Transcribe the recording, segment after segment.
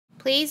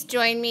Please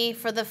join me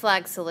for the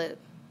flag salute.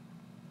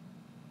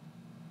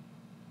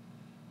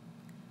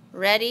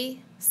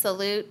 Ready,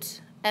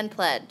 salute, and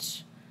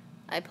pledge.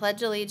 I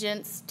pledge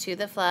allegiance to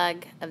the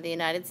flag of the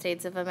United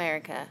States of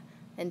America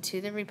and to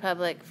the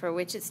republic for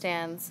which it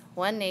stands,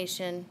 one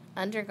nation,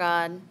 under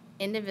God,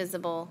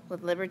 indivisible,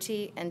 with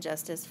liberty and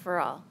justice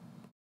for all.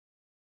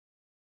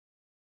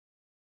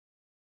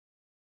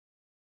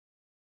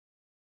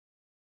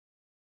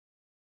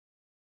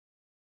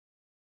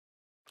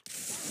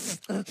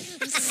 What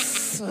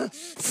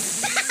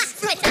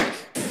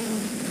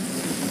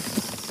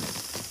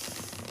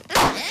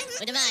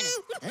am I?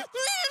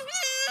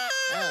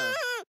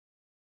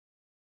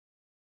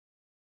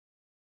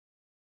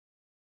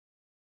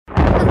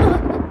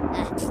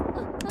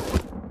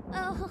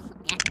 Oh.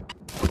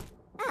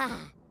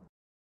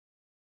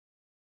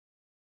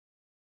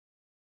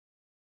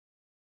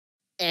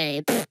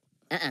 Hey.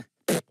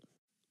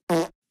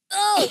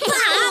 Oh!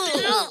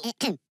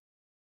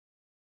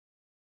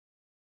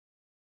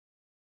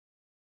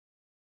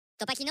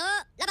 Topaki no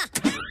lava.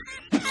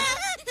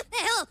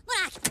 Oh,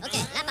 voilà.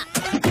 Okay, lava.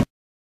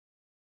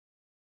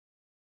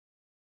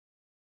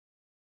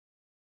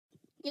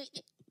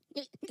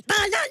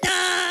 Banana!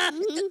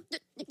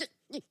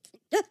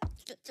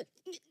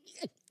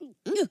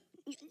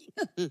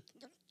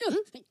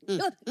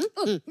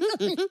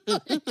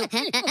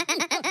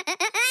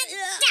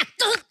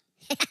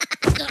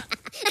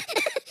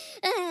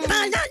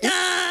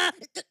 Banana!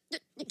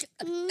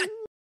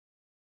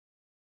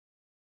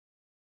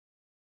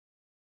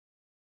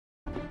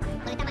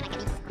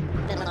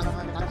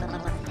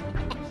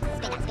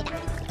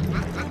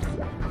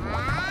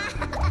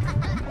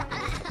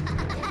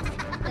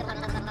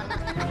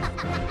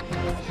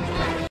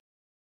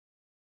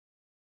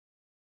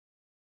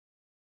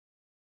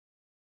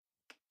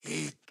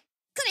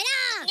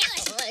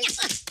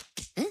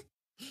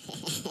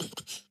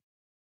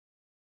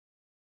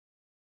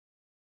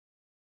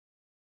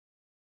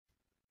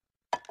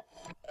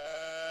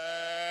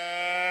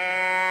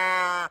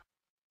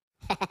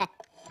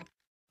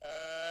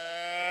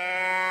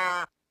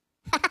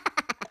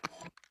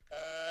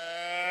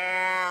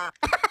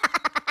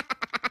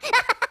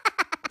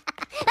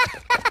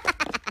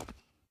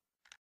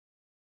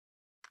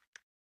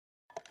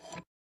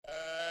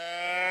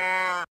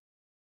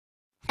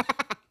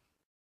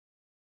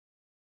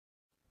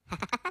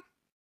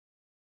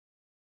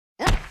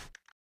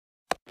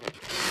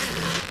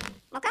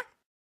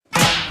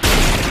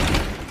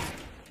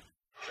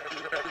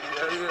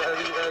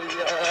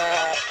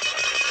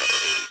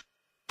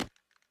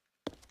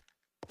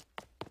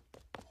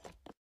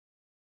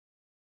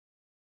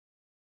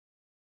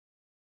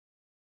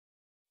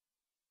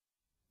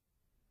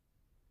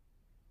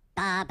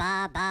 Ba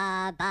ba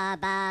ba ba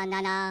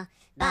banana.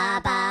 Ba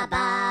ba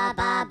ba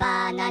ba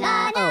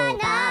banana. Oh,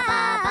 ba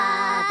ba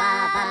ba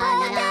ba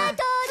banana.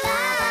 Ba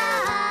ba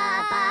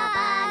ba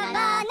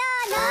banana.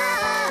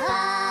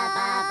 Ba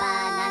ba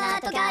banana.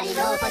 Togari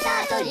no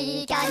potato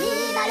rica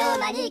ni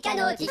malo manica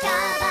no chica.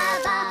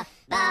 Ba ba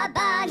ba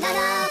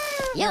banana.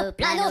 Yo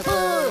plano fu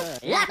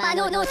la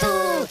pano no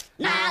tu.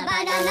 Ma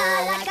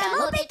banana la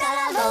camo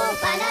pitala mo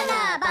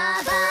banana.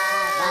 Ba ba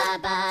ba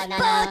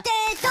banana.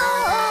 Potato.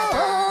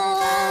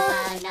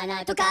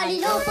 Tocali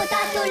no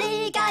potato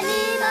lica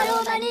ni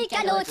malo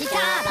manica no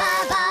chica.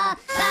 Ba ba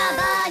ba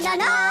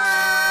banana.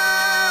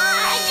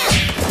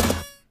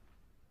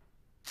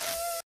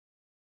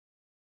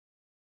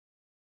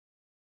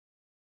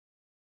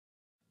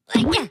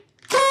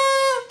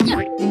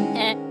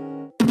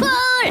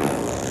 Paul!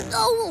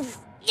 Oh!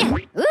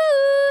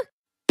 Ooh!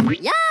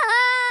 Yeah!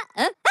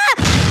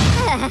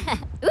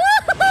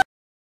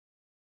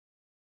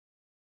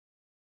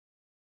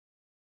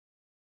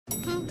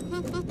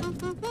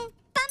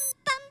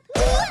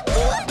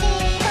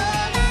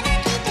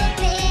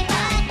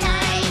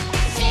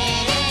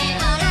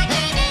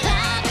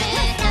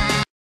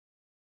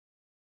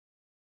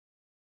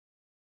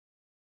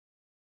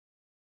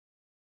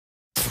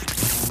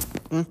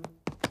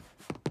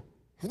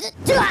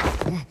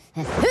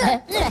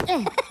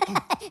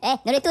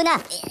 Norituna!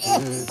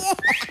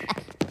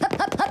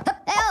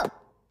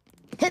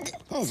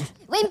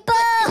 Wimpo!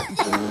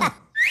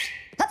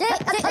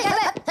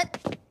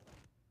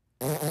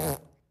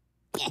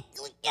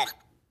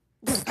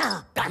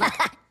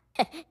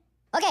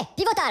 Okay,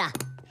 pivotara!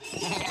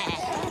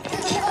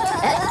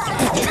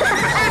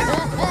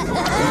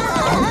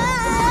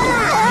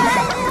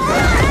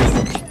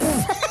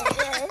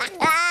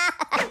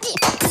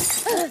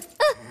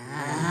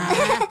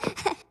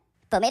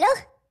 Pomelo?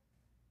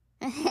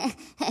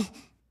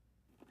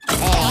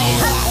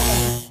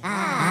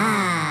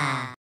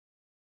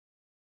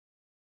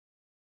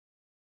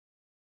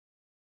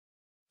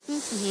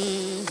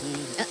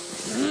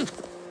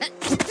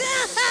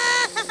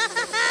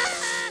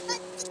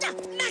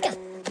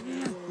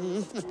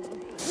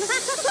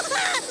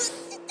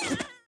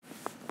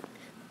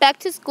 Back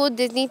to School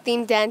Disney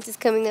themed dance is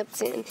coming up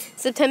soon,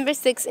 September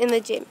 6th in the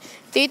gym,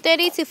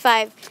 3:30 to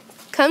 5.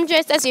 Come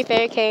dressed as your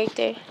favorite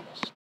character.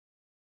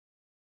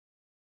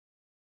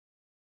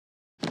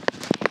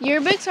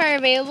 Yearbooks are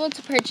available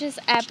to purchase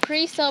at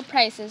pre-sale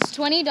prices,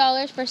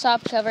 $20 for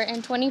softcover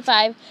and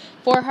 $25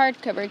 for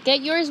hardcover.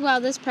 Get yours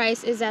while this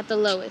price is at the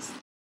lowest.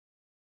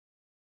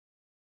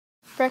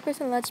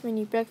 Breakfast and lunch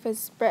menu.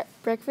 Breakfast,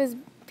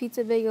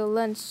 pizza, bagel.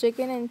 Lunch,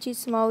 chicken and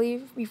cheese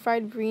tamale,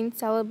 refried beans,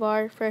 salad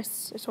bar,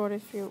 fresh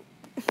assorted fruit.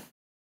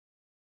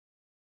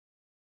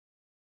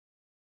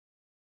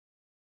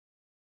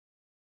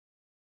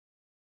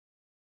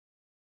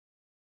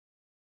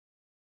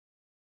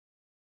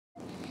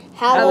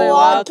 Have a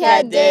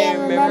Wildcat Day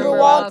and remember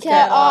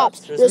Wildcat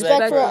Ops.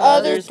 Respect for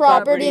others,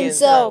 property, and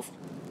self.